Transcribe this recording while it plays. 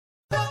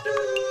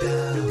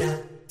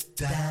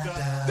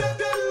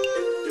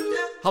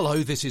Hello,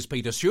 this is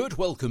Peter Stewart.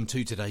 Welcome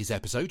to today's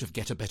episode of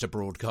Get a Better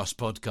Broadcast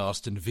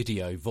Podcast and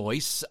Video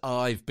Voice.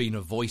 I've been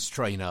a voice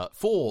trainer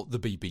for the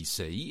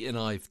BBC and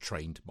I've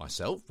trained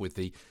myself with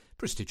the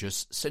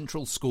prestigious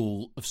Central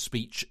School of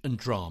Speech and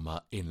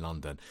Drama in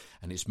London.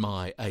 And it's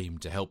my aim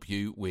to help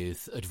you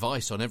with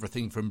advice on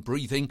everything from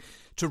breathing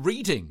to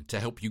reading to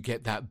help you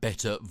get that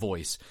better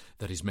voice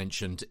that is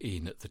mentioned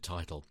in the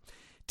title.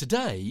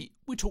 Today,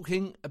 we're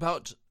talking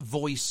about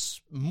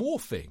voice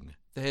morphing.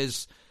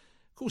 There's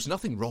of course,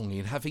 nothing wrong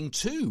in having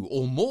two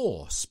or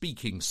more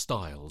speaking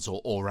styles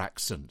or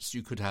accents.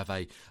 You could have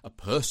a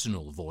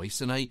personal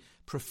voice and a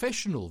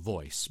professional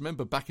voice.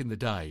 Remember back in the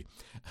day,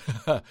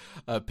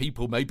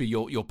 people, maybe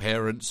your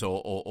parents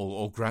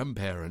or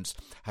grandparents,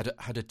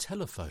 had a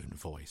telephone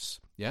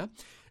voice. Yeah,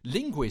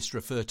 linguists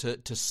refer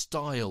to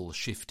style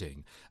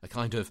shifting, a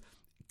kind of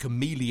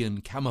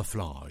chameleon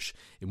camouflage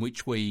in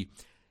which we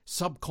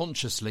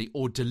subconsciously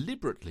or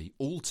deliberately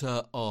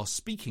alter our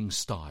speaking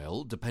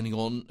style depending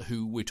on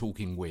who we're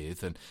talking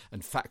with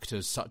and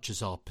factors such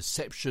as our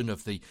perception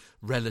of the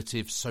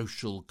relative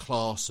social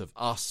class of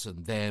us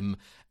and them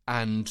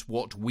and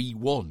what we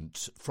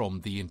want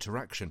from the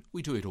interaction.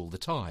 We do it all the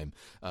time.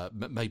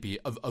 Maybe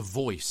a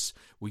voice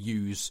we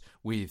use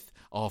with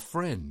our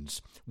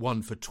friends,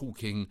 one for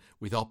talking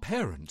with our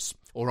parents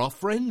or our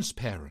friends'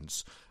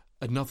 parents,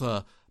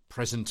 another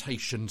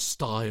presentation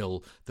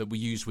style that we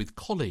use with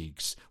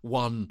colleagues,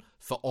 one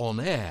for on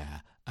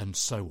air, and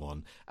so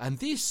on. And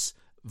this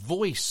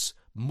voice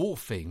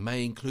morphing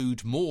may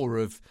include more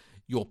of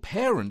your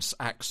parents'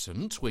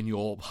 accent when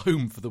you're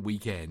home for the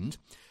weekend,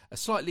 a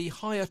slightly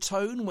higher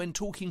tone when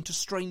talking to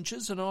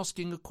strangers and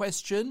asking a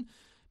question,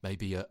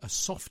 maybe a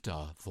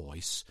softer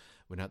voice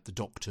when at the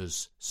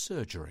doctor's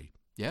surgery.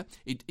 Yeah,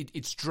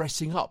 it's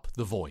dressing up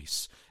the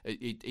voice.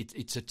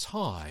 It's a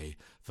tie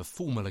for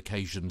formal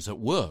occasions at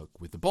work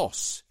with the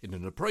boss in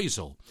an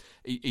appraisal.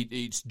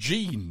 It's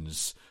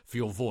jeans for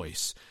your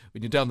voice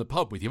when you're down the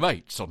pub with your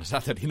mates on a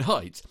Saturday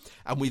night.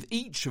 And with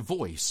each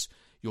voice,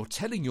 you're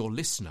telling your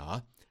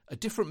listener a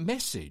different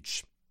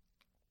message.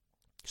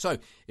 So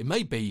it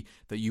may be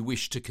that you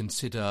wish to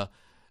consider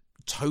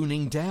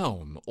toning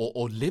down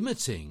or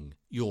limiting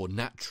your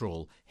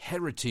natural,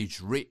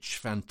 heritage-rich,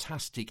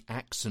 fantastic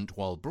accent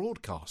while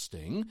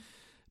broadcasting,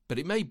 but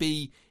it may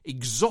be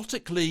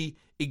exotically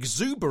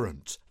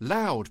exuberant,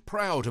 loud,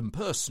 proud and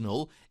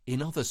personal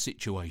in other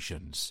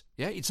situations.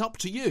 Yeah, it's up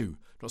to you.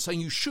 I'm not saying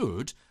you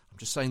should, I'm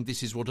just saying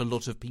this is what a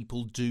lot of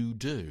people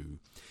do.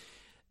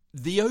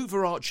 The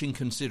overarching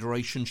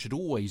consideration should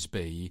always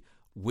be,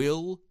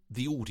 will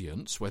the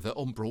audience, whether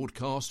on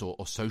broadcast or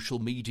social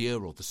media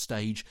or the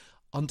stage,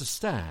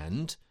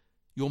 understand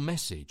your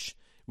message?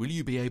 Will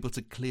you be able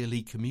to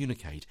clearly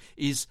communicate?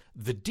 Is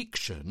the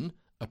diction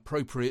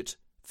appropriate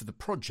for the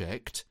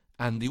project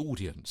and the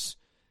audience?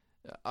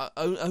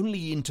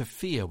 Only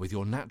interfere with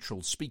your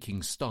natural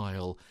speaking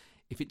style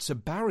if it's a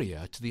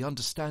barrier to the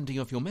understanding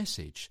of your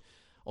message.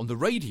 On the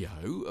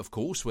radio, of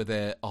course, where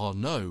there are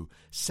no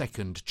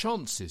second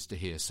chances to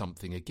hear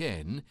something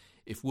again,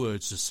 if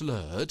words are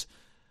slurred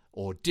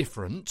or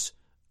different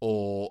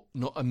or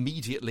not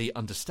immediately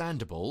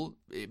understandable,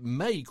 it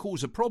may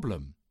cause a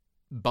problem.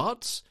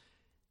 But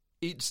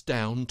it's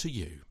down to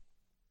you.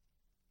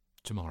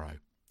 Tomorrow,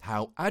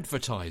 how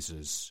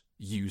advertisers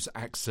use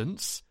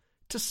accents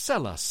to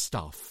sell us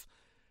stuff,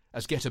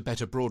 as Get a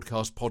Better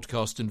Broadcast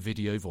Podcast and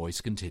Video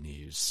Voice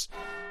continues.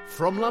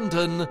 From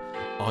London,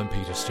 I'm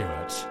Peter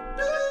Stewart.